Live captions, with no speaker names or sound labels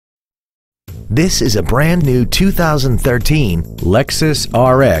This is a brand new 2013 Lexus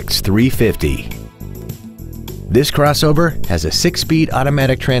RX 350. This crossover has a 6-speed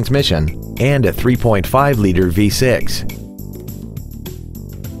automatic transmission and a 3.5-liter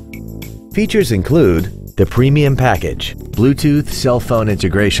V6. Features include the premium package, Bluetooth cell phone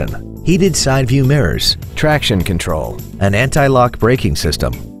integration, heated side view mirrors, traction control, an anti-lock braking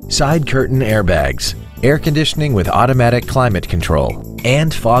system, side curtain airbags, air conditioning with automatic climate control,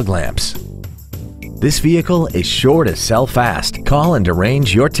 and fog lamps. This vehicle is sure to sell fast. Call and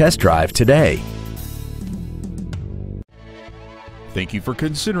arrange your test drive today. Thank you for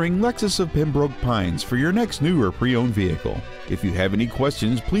considering Lexus of Pembroke Pines for your next new or pre-owned vehicle. If you have any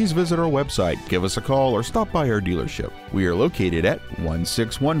questions, please visit our website, give us a call, or stop by our dealership. We are located at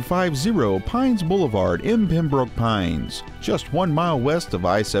 16150 Pines Boulevard in Pembroke Pines, just 1 mile west of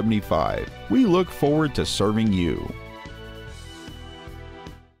I-75. We look forward to serving you.